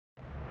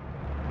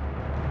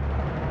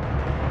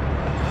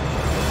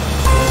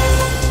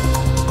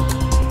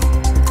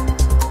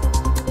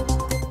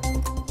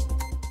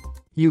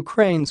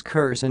Ukraine's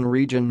Kherson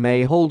region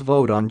may hold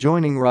vote on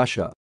joining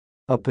Russia.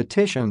 A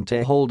petition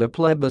to hold a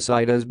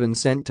plebiscite has been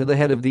sent to the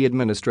head of the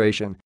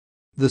administration.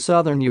 The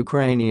southern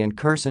Ukrainian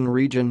Kherson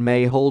region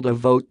may hold a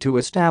vote to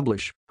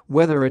establish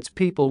whether its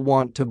people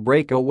want to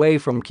break away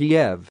from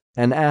Kiev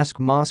and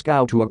ask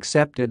Moscow to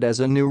accept it as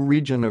a new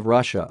region of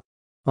Russia.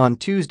 On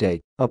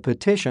Tuesday, a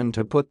petition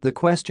to put the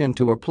question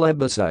to a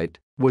plebiscite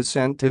was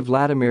sent to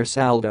Vladimir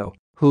Saldo,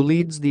 who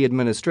leads the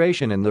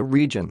administration in the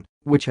region,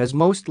 which has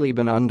mostly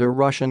been under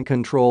Russian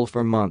control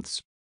for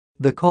months.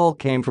 The call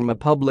came from a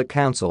public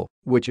council,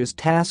 which is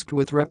tasked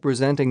with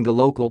representing the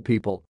local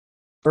people.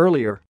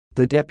 Earlier,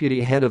 the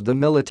deputy head of the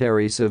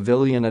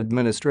military-civilian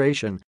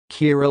administration,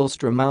 Kirill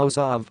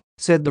Stremousov,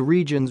 said the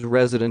region's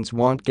residents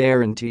want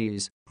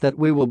guarantees that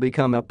we will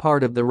become a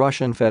part of the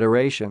Russian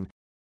Federation.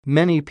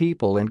 Many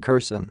people in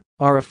Kherson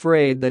are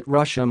afraid that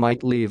Russia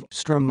might leave,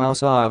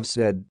 Stremousov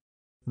said.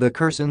 The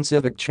Kherson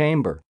Civic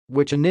Chamber,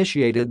 which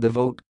initiated the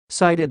vote,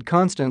 cited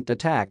constant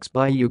attacks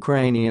by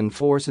Ukrainian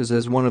forces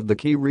as one of the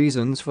key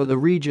reasons for the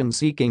region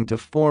seeking to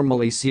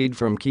formally cede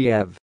from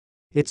Kiev.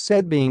 It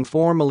said being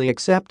formally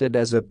accepted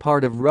as a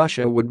part of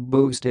Russia would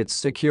boost its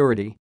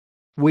security.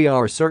 We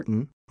are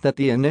certain that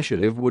the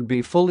initiative would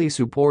be fully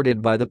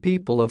supported by the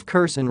people of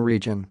Kherson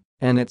region,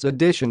 and its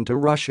addition to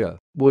Russia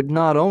would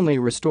not only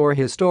restore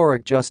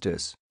historic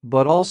justice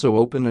but also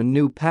open a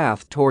new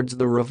path towards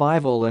the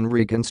revival and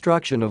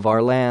reconstruction of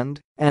our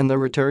land and the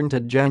return to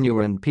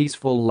genuine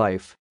peaceful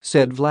life,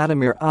 said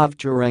Vladimir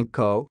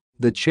Ovcharenko,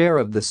 the chair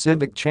of the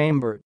Civic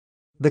Chamber.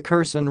 The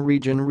Kherson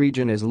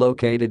region is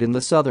located in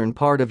the southern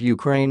part of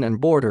Ukraine and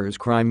borders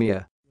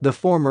Crimea, the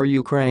former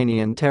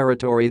Ukrainian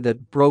territory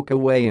that broke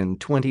away in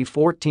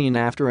 2014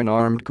 after an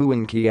armed coup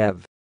in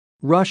Kiev.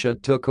 Russia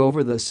took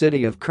over the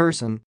city of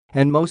Kherson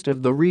and most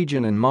of the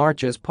region in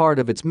March as part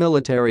of its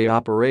military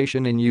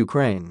operation in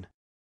Ukraine.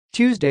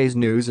 Tuesday's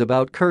news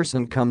about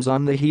Kherson comes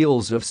on the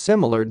heels of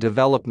similar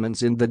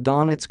developments in the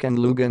Donetsk and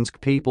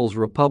Lugansk People's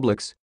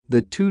Republics,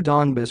 the two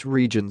Donbas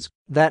regions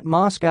that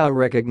Moscow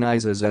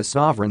recognizes as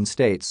sovereign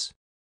states.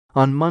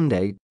 On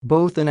Monday,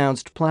 both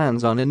announced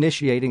plans on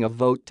initiating a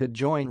vote to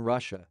join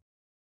Russia.